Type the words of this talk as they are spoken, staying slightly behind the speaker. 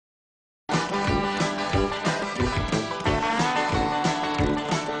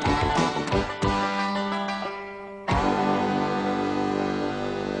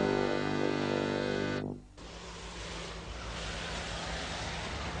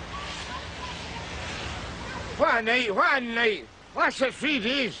What a night, what a night. Lasted 3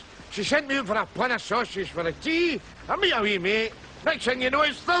 days. She sent me out for a pint of sausage for a tea. I meet a wee mate. Next thing you know,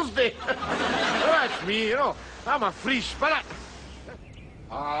 it's Thursday. Well, that's me, you know. I'm a free spirit.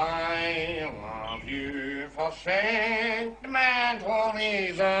 I love you for sentimental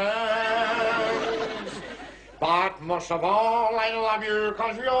reasons. But most of all, I love you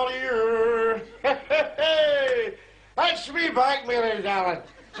because you're you. That's me back, Mary darling.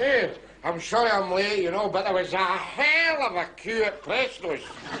 Say, I'm sorry I'm late, you know, but there was a hell of a queue at Presto's.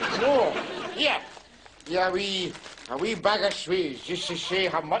 No, yeah, a wee bag of sweets just to say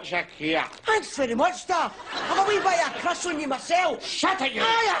how much I care. Thanks very much, Dad. I've a wee bit of crush on you myself. Shut it, you!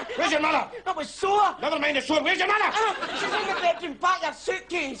 Aye, Where's your mother? That was sore. Never mind the sore. Where's your mother? She's in the bedroom, back your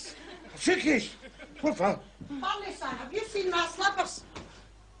suitcase. Suitcase? What for? Barney, son, have you seen my slippers?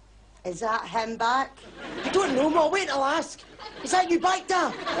 Is that him back? I don't know, Ma. Wait till I ask. Is that you back,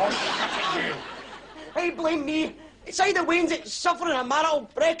 Dad? Oh, shut it, you! Hey, blame me. It's either Wayne's that's suffering a marital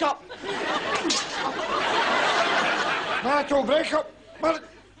breakup. Marital breakup? What?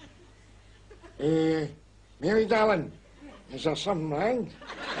 Mary darling, is there something wrong?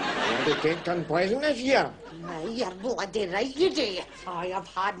 You detect unpleasantness here? Aye, you're bloody right, you do. I've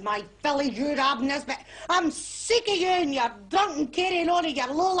had my fill of you, RAB NESBITT. I'm sick of you and your drunken carrying on of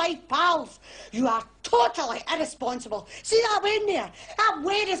your low-life pals. You are totally irresponsible. See that Wayne there? That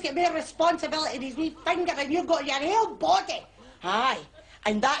Wayne has got more responsibility than his wee finger and you've got your whole body. Aye,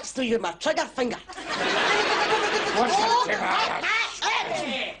 and that's through my trigger finger. What's that?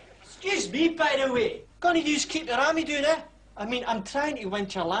 Excuse me, by the way. Gonna use keep your army doing it? I mean, I'm trying to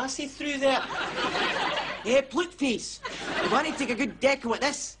winch a lassie through there. Hey, plug face. You want to take a good deco at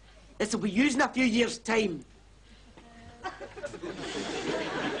this? This will be used in a few years' time.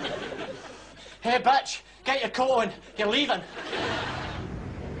 Hey, bitch, get your coat on. You're leaving.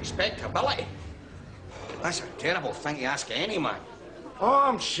 Respectability? That's a terrible thing to ask any man. All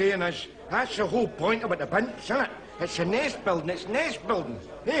I'm saying is, that's the whole point about the bints, isn't it? It's a nest building, it's nest building.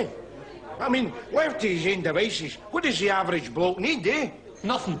 Eh? I mean, left to his own devices, what does the average bloke need, eh?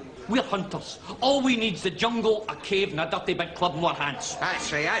 Nothing. We're hunters. All we need's the jungle, a cave, and a dirty big club in our hands.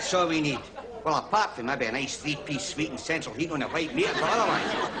 That's right, that's all we need. Well, apart from maybe a nice three-piece suite and central heat on a white meter, but otherwise...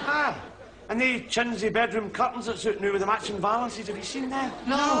 Ah, and the chinsy bedroom curtains that suit now with the matching valances, have you seen that?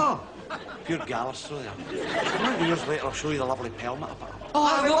 No. Pure gallus, so they are. 20 years later, I'll show you the lovely pelmet I've got.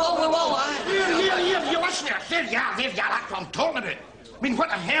 Oh, we will. Here, you listen to us. There you are, that's what I'm talking about. I mean, what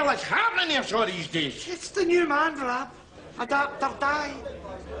the hell is happening here so these days? It's the new man, RAB. Adapt or die.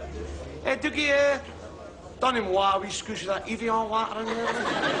 Doogie, donnez-moi a wee scoosh of that Evian water in there.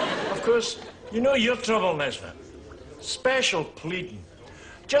 Of course, you know your trouble, Nesbitt. Special pleading.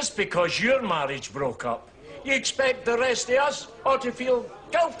 Just because your marriage broke up, you expect the rest of us ought to feel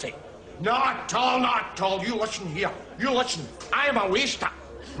guilty. Not at all, not at all. You listen here. You listen. I am a waster.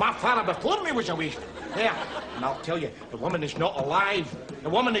 My father before me was a waster. There. And I'll tell you, the woman is not alive. The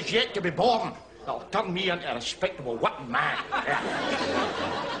woman is yet to be born. That'll turn me into a respectable working man.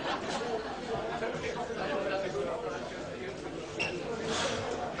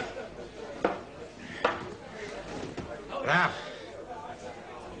 Rab,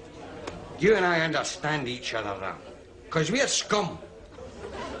 you and I understand each other, Rab, because we're scum.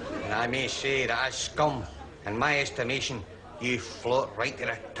 And I may say that as scum, in my estimation, you float right to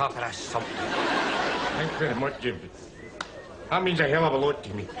the top of the sump. Thanks very much, Jim. That means a hell of a lot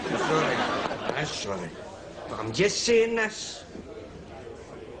to me. Sorry, I'm sorry. But I'm just saying this.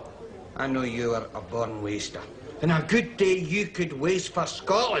 I know you are a born waster. And a good day you could waste for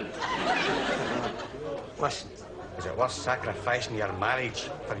Scotland. Listen, is it worth sacrificing your marriage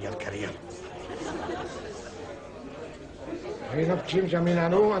for your career? Fair enough, James. I mean, I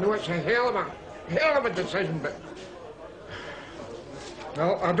know it's a hell of a decision, but...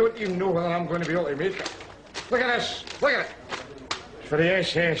 Well, I don't even know whether I'm going to be able to make it. Look at this. Look at it. It's for the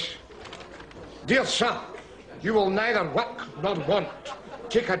SS. Dear sir, you will neither work nor want.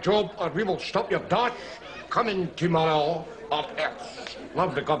 Take a job or we will stop your dash. Coming tomorrow or else.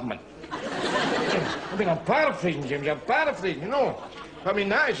 Love the government. I mean, I'm paraphrasing, James. I'm paraphrasing, you know. I mean,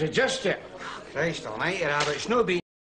 that is the gist of it. Christ almighty, Rab, it's no been